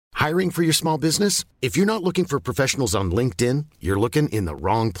Hiring for your small business? If you're not looking for professionals on LinkedIn, you're looking in the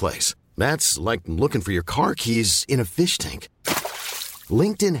wrong place. That's like looking for your car keys in a fish tank.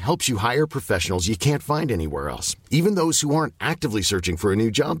 LinkedIn helps you hire professionals you can't find anywhere else, even those who aren't actively searching for a new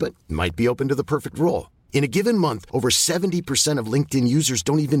job but might be open to the perfect role. In a given month, over 70% of LinkedIn users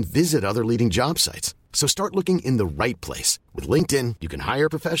don't even visit other leading job sites. So start looking in the right place. With LinkedIn, you can hire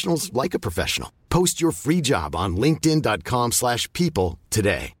professionals like a professional. Post your free job on linkedin.com/people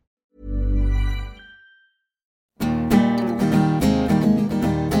today.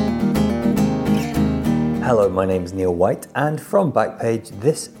 Hello, my name is Neil White, and from Backpage,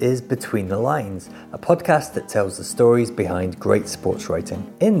 this is Between the Lines, a podcast that tells the stories behind great sports writing.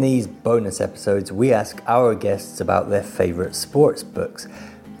 In these bonus episodes, we ask our guests about their favourite sports books.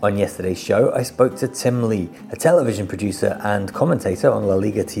 On yesterday's show, I spoke to Tim Lee, a television producer and commentator on La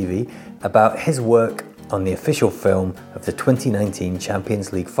Liga TV, about his work on the official film of the 2019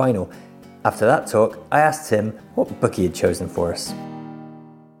 Champions League final. After that talk, I asked him what book he had chosen for us.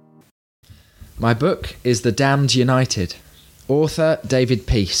 My book is The Damned United. Author David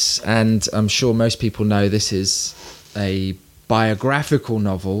Peace, and I'm sure most people know this is a biographical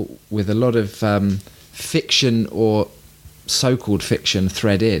novel with a lot of fiction or so-called fiction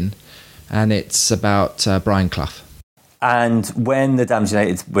thread in, and it's about Brian Clough. And when The Damned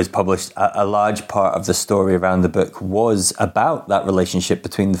United was published, a large part of the story around the book was about that relationship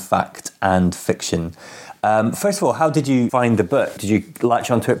between the fact and fiction. First of all, how did you find the book? Did you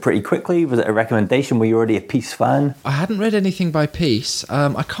latch onto it pretty quickly? Was it a recommendation? Were you already a Peace fan? I hadn't read anything by Peace.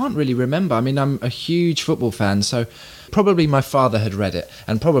 I can't really remember. I mean, I'm a huge football fan, so probably my father had read it,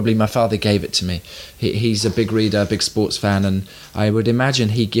 and probably my father gave it to me. He's a big reader, a big sports fan, and I would imagine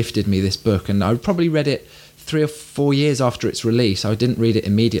he gifted me this book, and I probably read it 3 or 4 years after its release. I didn't read it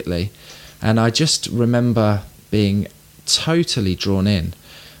immediately, and I just remember being totally drawn in.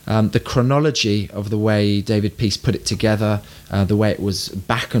 The chronology of the way David Peace put it together, the way it was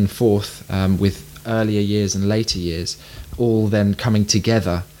back and forth with earlier years and later years, all then coming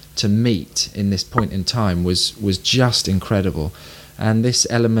together to meet in this point in time was just incredible. And this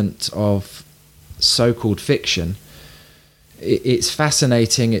element of so-called fiction, it's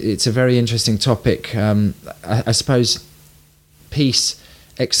fascinating. It's a very interesting topic. I suppose Peace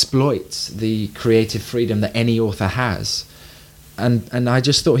exploits the creative freedom that any author has. And I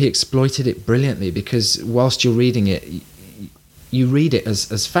just thought he exploited it brilliantly, because whilst you're reading it, you read it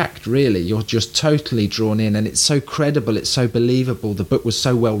as fact, really. You're just totally drawn in, and it's so credible, it's so believable. The book was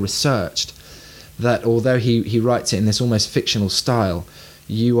so well researched that although he writes it in this almost fictional style,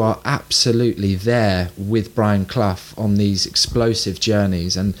 you are absolutely there with Brian Clough on these explosive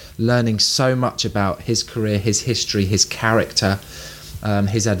journeys and learning so much about his career, his history, his character,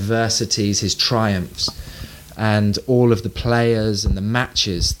 his adversities, his triumphs, and all of the players and the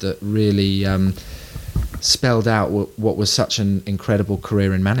matches that really spelled out what was such an incredible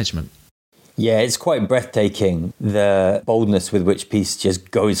career in management. Yeah, it's quite breathtaking, the boldness with which Peace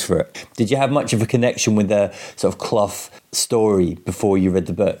just goes for it. Did you have much of a connection with the sort of Clough story before you read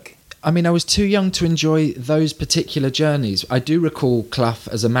the book? I mean, I was too young to enjoy those particular journeys. I do recall Clough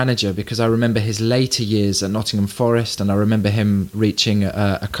as a manager because I remember his later years at Nottingham Forest, and I remember him reaching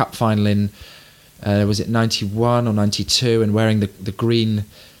a cup final in was it 91 or 92, and wearing the green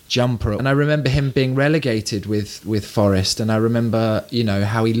jumper. And I remember him being relegated with Forest, and I remember,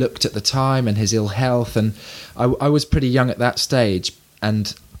 how he looked at the time and his ill health, and I was pretty young at that stage,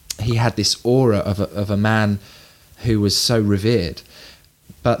 and he had this aura of a man who was so revered.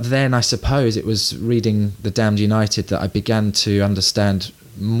 But then I suppose it was reading The Damned United that I began to understand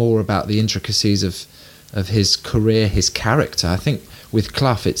more about the intricacies of his career, his character. I think with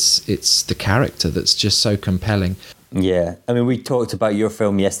Clough, it's the character that's just so compelling. Yeah, I mean, we talked about your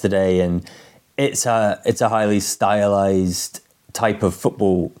film yesterday, and it's a highly stylized type of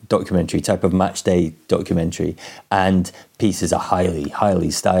football documentary, type of match day documentary, and Peace is a highly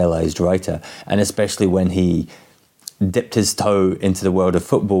stylized writer, and especially when he dipped his toe into the world of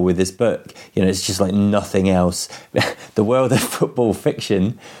football with this book, it's just like nothing else. The world of football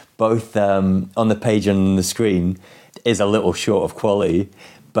fiction, both on the page and on the screen, is a little short of quality,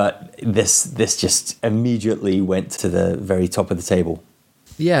 but this just immediately went to the very top of the table.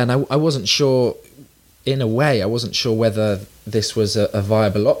 Yeah, and I wasn't sure, in a way, whether this was a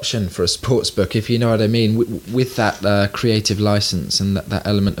viable option for a sports book, if you know what I mean, with that creative license and that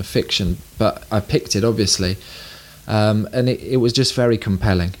element of fiction. But I picked it, obviously, and it was just very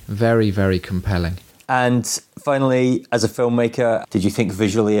compelling, very, very compelling. And finally, as a filmmaker, did you think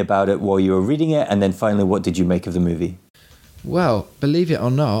visually about it while you were reading it? And then finally, what did you make of the movie? Well, believe it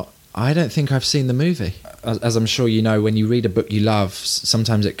or not, I don't think I've seen the movie. As I'm sure you know, when you read a book you love,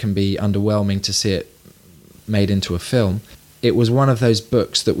 sometimes it can be underwhelming to see it made into a film. It was one of those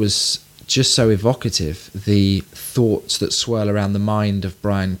books that was just so evocative. The thoughts that swirl around the mind of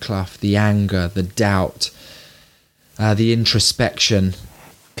Brian Clough, the anger, the doubt, the introspection.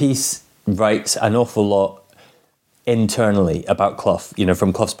 Peace writes an awful lot internally about Clough,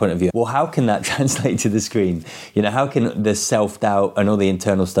 from Clough's point of view. Well, how can that translate to the screen? How can the self-doubt and all the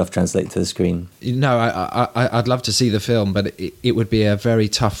internal stuff translate to the screen? No, I'd love to see the film, but it would be a very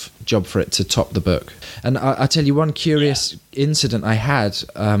tough job for it to top the book. And I'll tell you one curious incident I had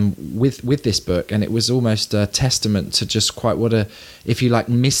with this book, and it was almost a testament to just quite what a, if you like,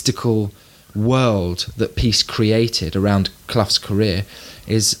 mystical world that Peace created around Clough's career,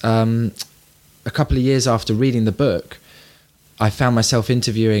 is a couple of years after reading the book, I found myself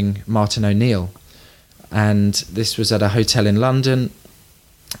interviewing Martin O'Neill. And this was at a hotel in London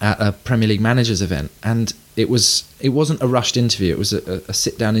at a Premier League managers event. And it wasn't a rushed interview. It was a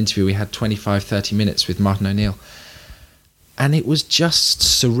sit-down interview. We had 25, 30 minutes with Martin O'Neill. And it was just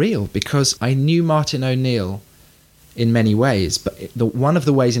surreal because I knew Martin O'Neill in many ways. But one of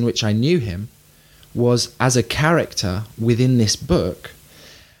the ways in which I knew him was as a character within this book.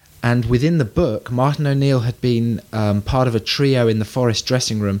 And within the book, Martin O'Neill had been part of a trio in the Forest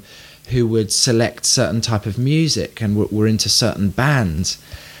dressing room who would select certain type of music and were into certain bands.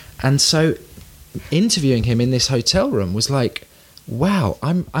 And so interviewing him in this hotel room was like, wow,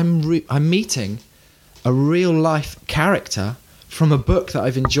 I'm meeting a real life character from a book that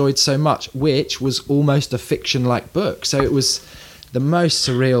I've enjoyed so much, which was almost a fiction-like book. So it was the most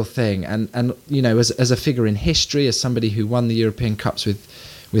surreal thing. And as a figure in history, as somebody who won the European Cups with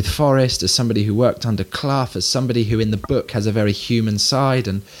Forest, as somebody who worked under Clough, as somebody who in the book has a very human side,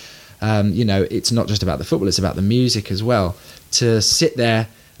 and it's not just about the football, it's about the music as well. To sit there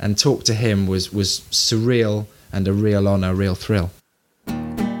and talk to him was surreal and a real honour, a real thrill.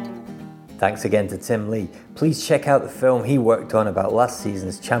 Thanks again to Tim Lee. Please check out the film he worked on about last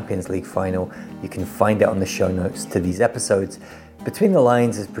season's Champions League final. You can find it on the show notes to these episodes. Between the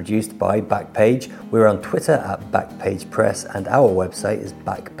Lines is produced by Backpage. We're on Twitter at BackpagePress, and our website is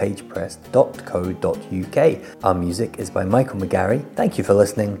backpagepress.co.uk. Our music is by Michael McGarry. Thank you for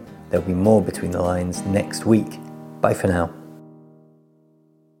listening. There'll be more Between the Lines next week. Bye for now.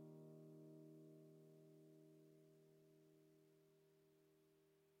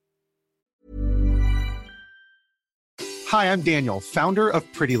 Hi, I'm Daniel, founder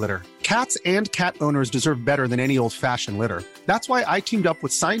of Pretty Litter. Cats and cat owners deserve better than any old-fashioned litter. That's why I teamed up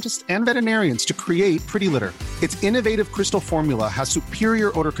with scientists and veterinarians to create Pretty Litter. Its innovative crystal formula has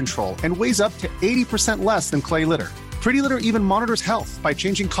superior odor control and weighs up to 80% less than clay litter. Pretty Litter even monitors health by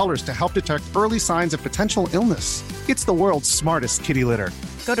changing colors to help detect early signs of potential illness. It's the world's smartest kitty litter.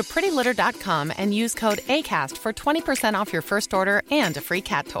 Go to prettylitter.com and use code ACAST for 20% off your first order and a free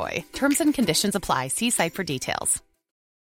cat toy. Terms and conditions apply. See site for details.